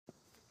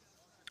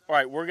All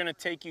right, we're going to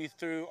take you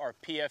through our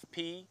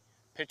PFP,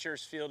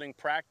 pitchers fielding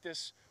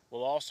practice.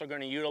 We're also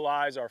going to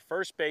utilize our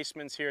first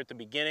basemen here at the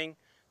beginning.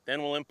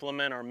 Then we'll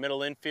implement our middle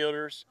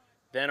infielders,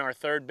 then our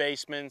third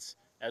basemen,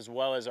 as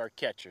well as our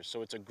catchers.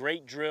 So it's a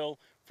great drill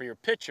for your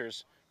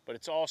pitchers, but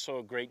it's also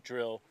a great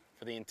drill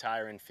for the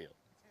entire infield.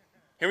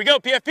 Here we go,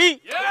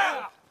 PFP!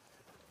 Yeah!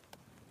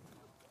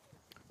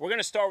 We're going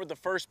to start with the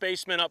first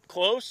baseman up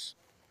close,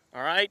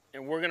 all right?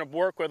 And we're going to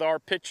work with our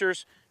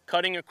pitchers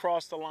cutting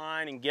across the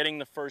line and getting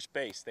the first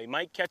base. They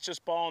might catch this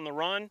ball on the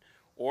run,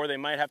 or they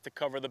might have to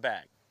cover the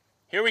bag.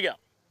 Here we go.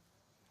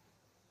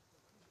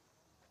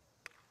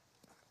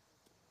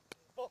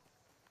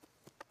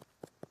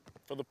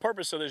 For the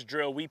purpose of this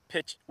drill, we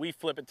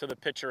flip it to the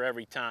pitcher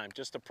every time,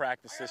 just to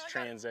practice this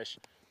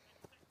transition.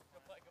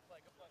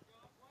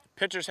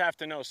 Pitchers have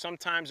to know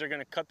sometimes they're going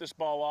to cut this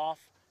ball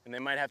off, and they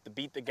might have to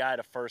beat the guy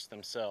to first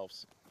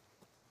themselves.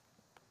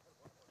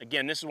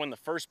 Again, this is when the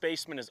first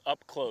baseman is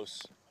up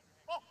close.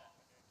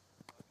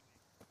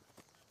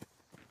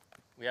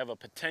 We have a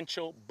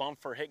potential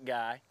bumper hit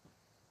guy.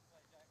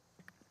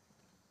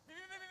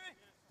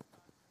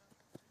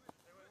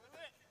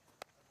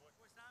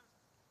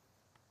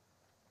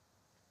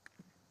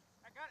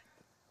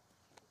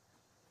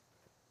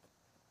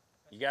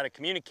 You got to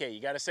communicate.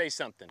 You got to say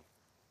something.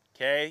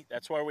 Okay?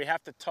 That's why we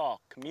have to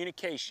talk.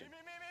 Communication.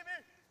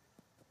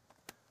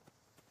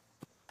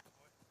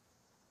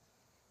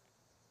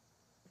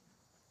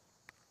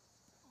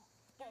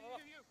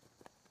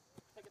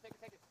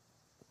 Take it.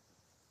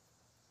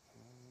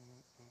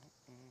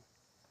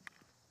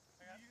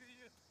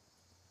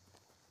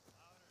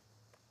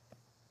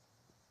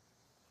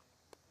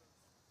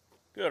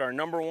 Good. Our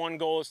number one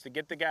goal is to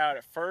get the guy out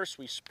at first.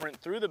 We sprint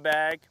through the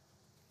bag.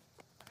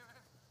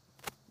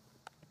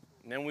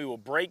 And then we will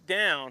break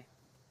down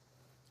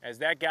as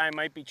that guy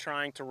might be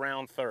trying to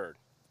round third.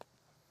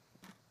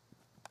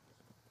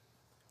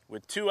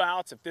 With 2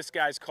 outs, if this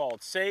guy's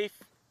called safe,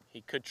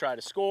 he could try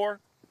to score.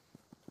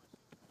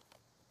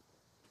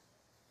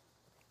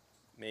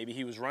 Maybe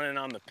he was running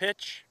on the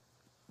pitch.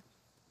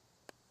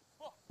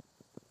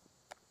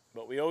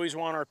 But we always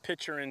want our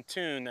pitcher in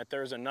tune that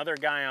there's another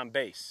guy on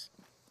base.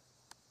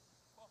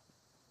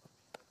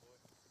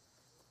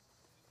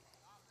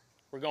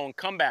 We're going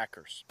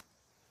comebackers.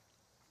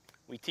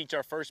 We teach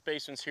our first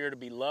basemen here to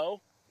be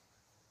low,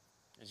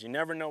 as you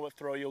never know what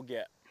throw you'll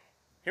get.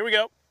 Here we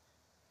go.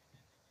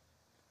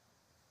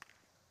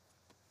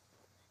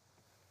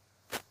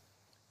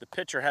 The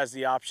pitcher has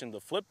the option to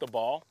flip the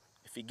ball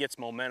if he gets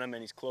momentum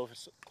and he's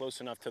close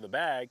enough to the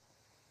bag.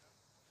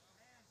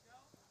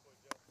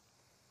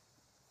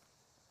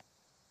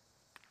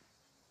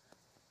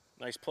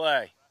 Nice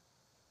play.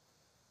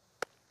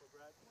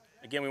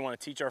 Again, we want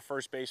to teach our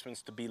first basemen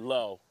to be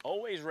low,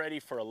 always ready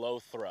for a low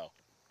throw.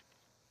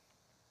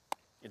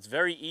 It's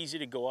very easy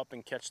to go up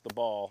and catch the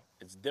ball.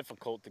 It's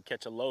difficult to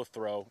catch a low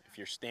throw if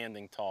you're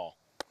standing tall.